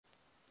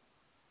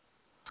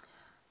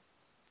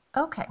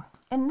Okay,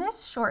 in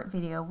this short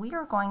video, we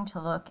are going to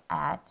look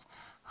at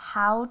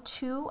how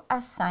to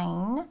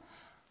assign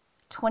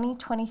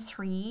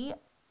 2023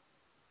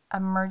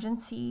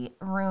 emergency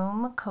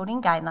room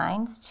coding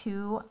guidelines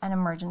to an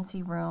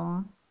emergency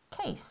room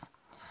case.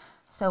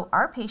 So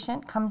our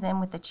patient comes in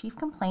with the chief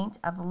complaint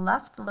of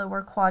left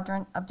lower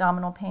quadrant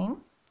abdominal pain.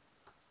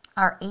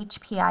 Our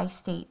HPI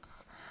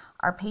states,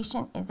 our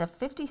patient is a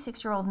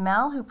 56-year-old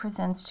male who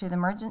presents to the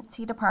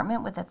emergency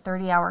department with a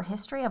 30-hour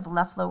history of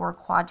left lower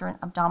quadrant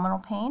abdominal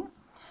pain.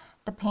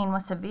 The pain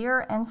was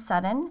severe and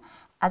sudden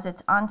as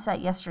its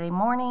onset yesterday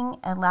morning.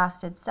 It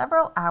lasted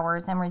several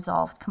hours and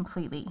resolved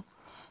completely.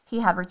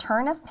 He had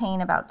return of pain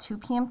about 2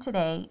 p.m.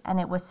 today, and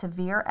it was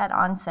severe at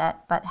onset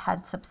but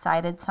had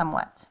subsided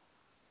somewhat.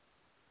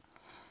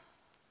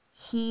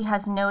 He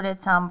has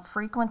noted some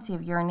frequency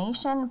of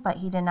urination, but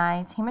he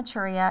denies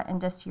hematuria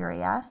and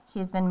dysuria. He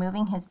has been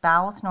moving his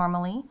bowels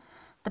normally.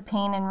 The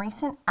pain in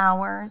recent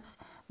hours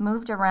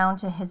moved around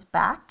to his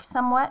back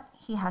somewhat.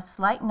 He has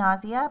slight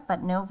nausea,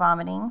 but no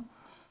vomiting.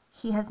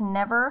 He has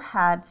never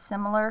had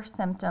similar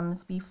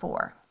symptoms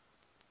before.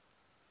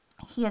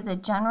 He is a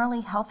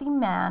generally healthy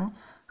man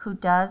who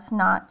does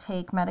not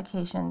take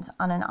medications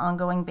on an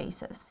ongoing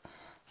basis.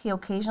 He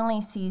occasionally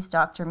sees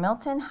Dr.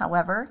 Milton.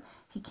 However,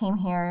 he came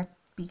here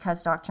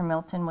because Dr.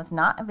 Milton was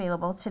not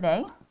available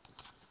today.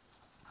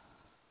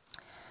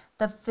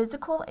 The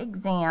physical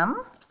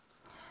exam,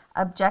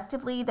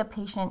 objectively, the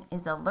patient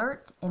is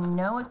alert and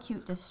no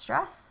acute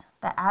distress.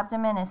 The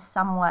abdomen is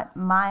somewhat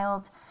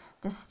mild,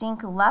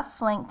 distinct left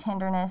flank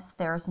tenderness.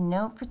 There is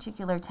no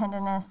particular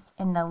tenderness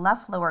in the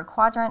left lower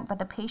quadrant, but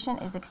the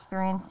patient is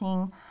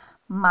experiencing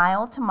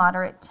mild to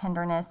moderate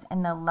tenderness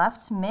in the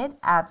left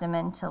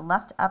mid-abdomen to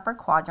left upper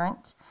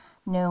quadrant.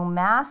 No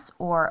mass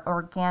or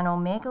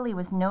organomegaly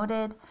was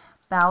noted.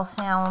 Bowel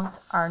sounds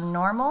are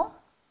normal.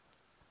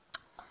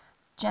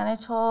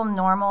 Genital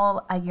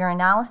normal. A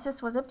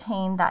urinalysis was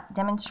obtained that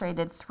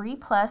demonstrated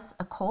 3+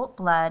 occult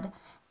blood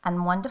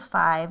and 1 to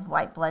 5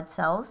 white blood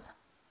cells.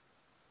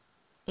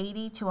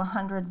 80 to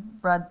 100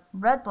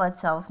 red blood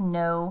cells,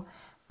 no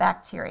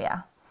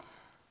bacteria.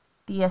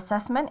 The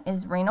assessment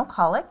is renal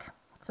colic.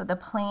 So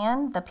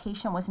the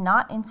patient was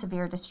not in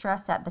severe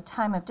distress at the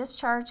time of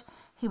discharge.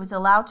 He was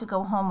allowed to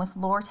go home with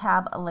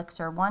Lortab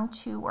elixir 1,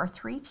 2, or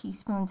 3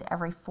 teaspoons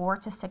every 4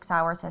 to 6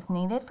 hours as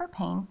needed for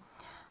pain.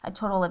 A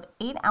total of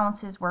 8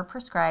 ounces were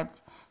prescribed.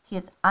 He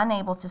is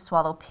unable to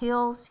swallow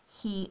pills.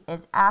 He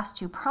is asked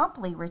to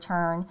promptly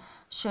return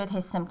should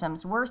his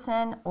symptoms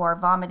worsen or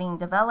vomiting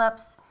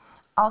develops.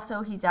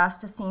 Also, he's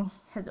asked to see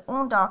his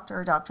own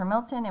doctor, Dr.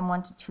 Milton, in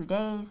 1 to 2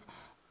 days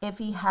if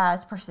he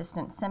has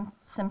persistent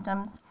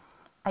symptoms.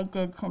 I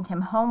did send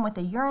him home with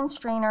a urine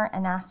strainer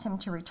and asked him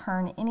to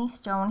return any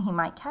stone he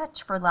might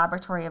catch for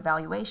laboratory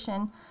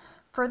evaluation,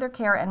 further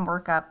care, and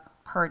workup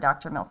per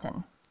Dr.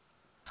 Milton.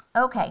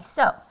 Okay,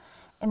 so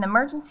in the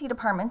emergency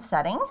department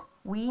setting,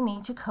 we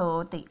need to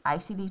code the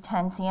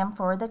ICD-10-CM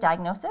for the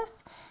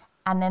diagnosis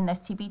and then the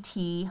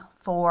CPT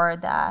for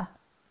the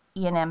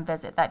E&M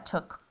visit that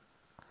took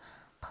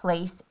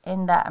place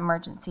in the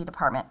emergency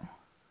department.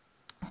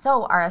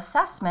 So our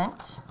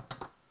assessment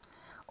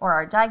or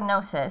our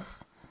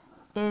diagnosis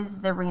is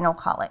the renal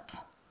colic,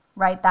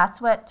 right?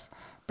 That's what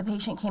the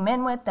patient came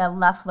in with, the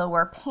left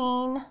lower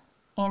pain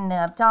in the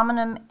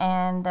abdomen,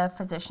 and the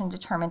physician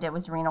determined it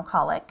was renal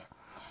colic.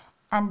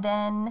 And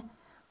then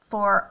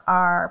for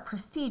our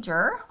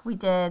procedure, we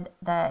did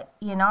the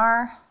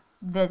ENR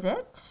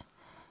visit.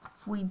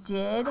 We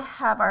did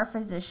have our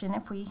physician,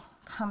 if we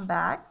come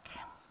back,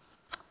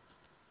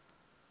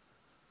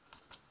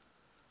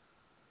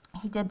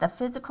 he did the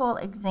physical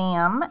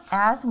exam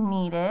as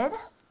needed.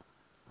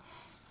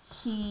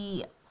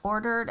 He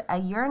ordered a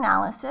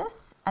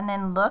urinalysis and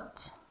then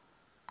looked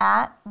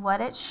at what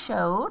it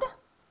showed.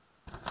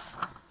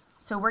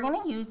 So we're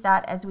going to use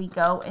that as we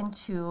go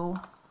into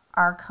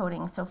our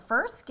coding. So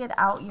first, get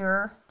out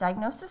your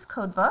diagnosis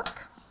code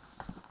book,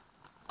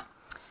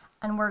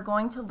 and we're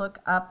going to look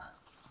up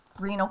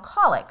renal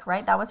colic,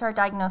 right? That was our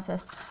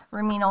diagnosis.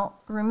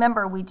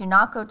 Remember, we do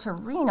not go to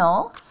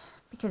renal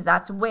because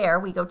that's where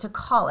we go to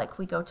colic.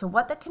 We go to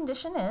what the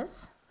condition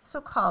is.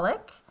 So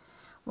colic.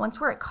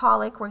 Once we're at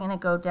colic, we're going to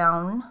go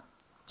down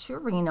to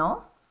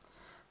renal.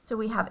 So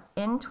we have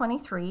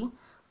N23.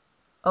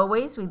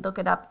 Always we look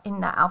it up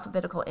in the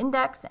alphabetical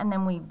index and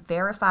then we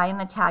verify in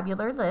the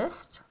tabular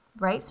list,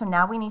 right? So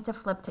now we need to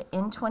flip to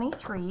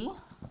N23.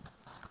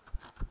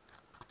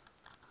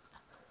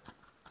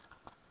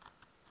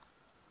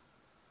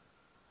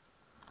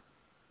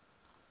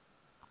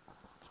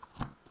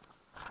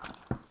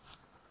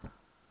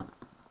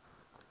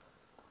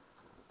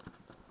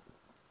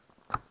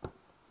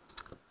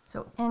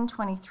 So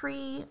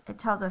N23, it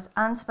tells us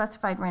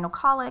unspecified renal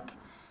colic,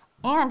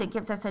 and it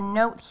gives us a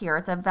note here.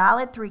 It's a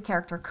valid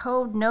 3-character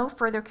code. No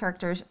further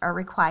characters are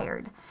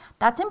required.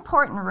 That's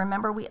important.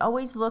 Remember, we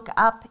always look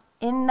up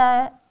in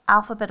the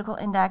alphabetical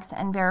index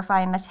and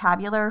verify in the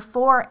tabular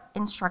for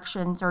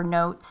instructions or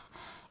notes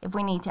if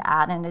we need to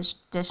add an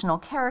additional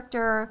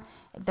character,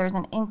 if there's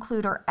an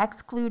include or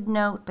exclude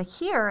note. But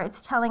here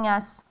it's telling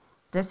us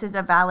This is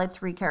a valid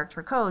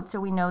 3-character code, so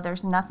we know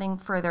there's nothing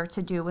further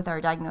to do with our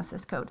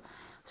diagnosis code.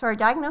 So our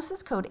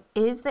diagnosis code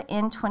is the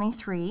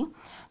N23.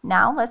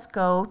 Now let's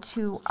go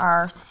to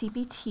our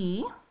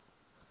CPT.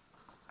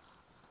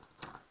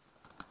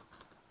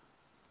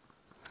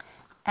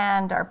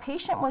 And our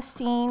patient was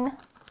seen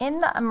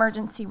in the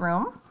emergency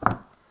room.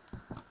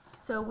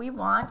 So we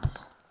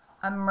want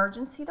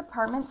emergency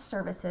department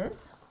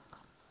services,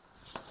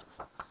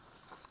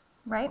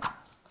 right?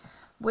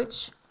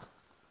 Which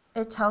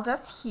it tells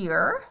us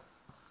here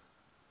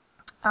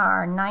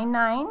are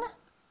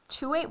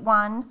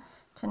 99281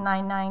 to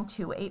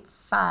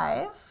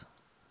 99285,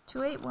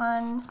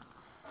 281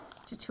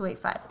 to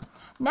 285.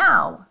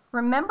 Now,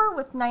 remember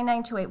with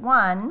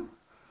 99281,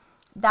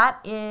 that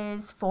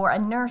is for a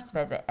nurse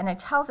visit, and it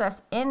tells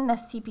us in the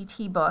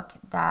CPT book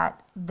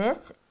that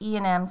this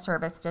E&M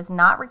service does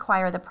not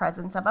require the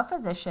presence of a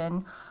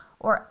physician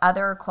or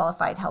other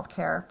qualified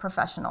healthcare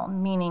professional,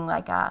 meaning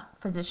like a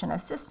physician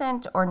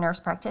assistant or nurse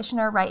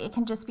practitioner, right? It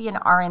can just be an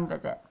RN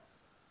visit.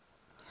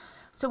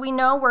 So we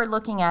know we're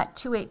looking at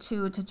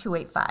 282 to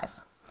 285.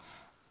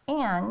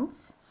 And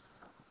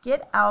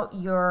get out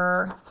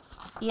your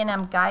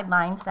E&M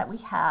guidelines that we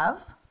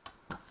have.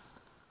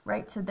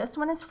 Right, so this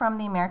one is from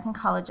the American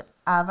College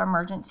of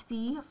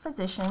Emergency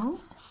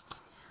Physicians.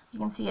 You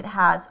can see it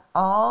has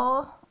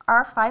all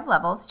our 5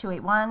 levels,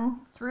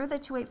 281 through the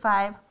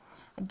 285.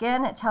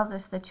 Again, it tells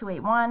us the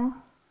 281.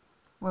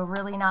 We're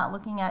really not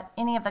looking at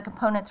any of the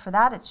components for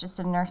that. It's just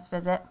a nurse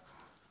visit.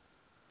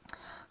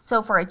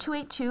 So for a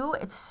 282,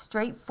 it's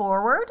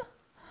straightforward.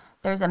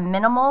 There's a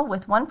minimal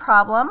with 1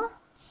 problem.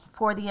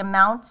 For the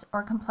amount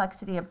or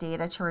complexity of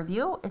data to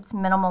review, it's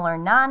minimal or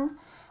none.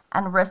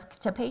 And risk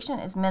to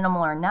patient is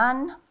minimal or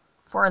none.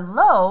 For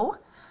low,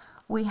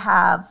 we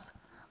have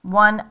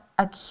 1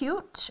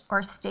 acute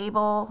or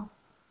stable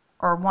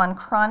or 1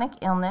 chronic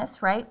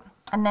illness, right?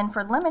 And then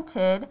for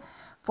limited,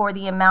 for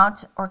the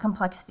amount or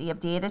complexity of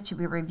data to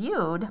be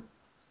reviewed,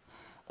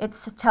 it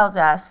tells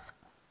us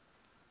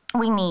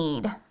we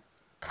need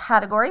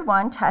category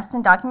 1, tests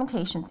and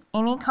documentations,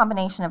 any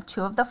combination of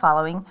 2 of the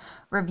following: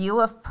 review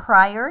of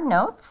prior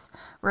notes,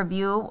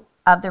 review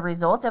of the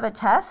result of a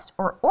test,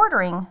 or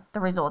ordering the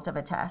result of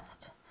a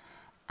test.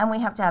 And we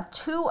have to have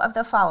 2 of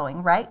the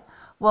following, right?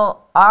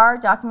 Well, our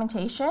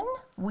documentation,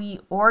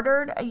 we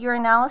ordered a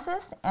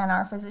urinalysis and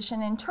our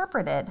physician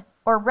interpreted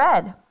or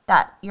read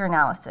that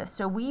urinalysis.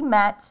 So we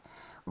met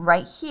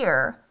right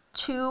here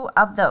 2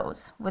 of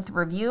those with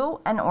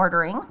review and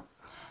ordering.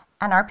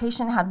 And our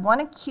patient had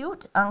 1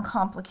 acute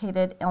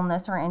uncomplicated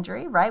illness or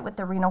injury, right, with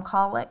the renal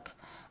colic.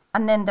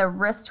 And then the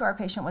risk to our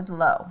patient was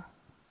low.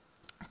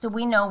 So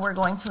we know we're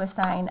going to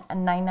assign a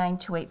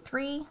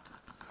 99283.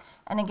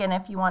 And again,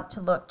 if you want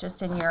to look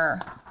just in your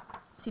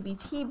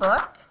CPT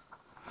book,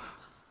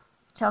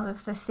 it tells us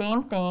the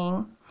same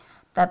thing,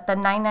 that the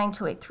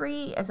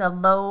 99283 is a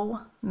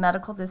low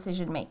medical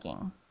decision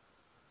making.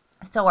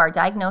 So our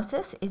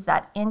diagnosis is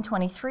that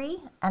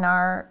N23 and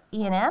our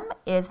E&M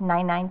is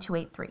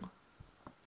 99283.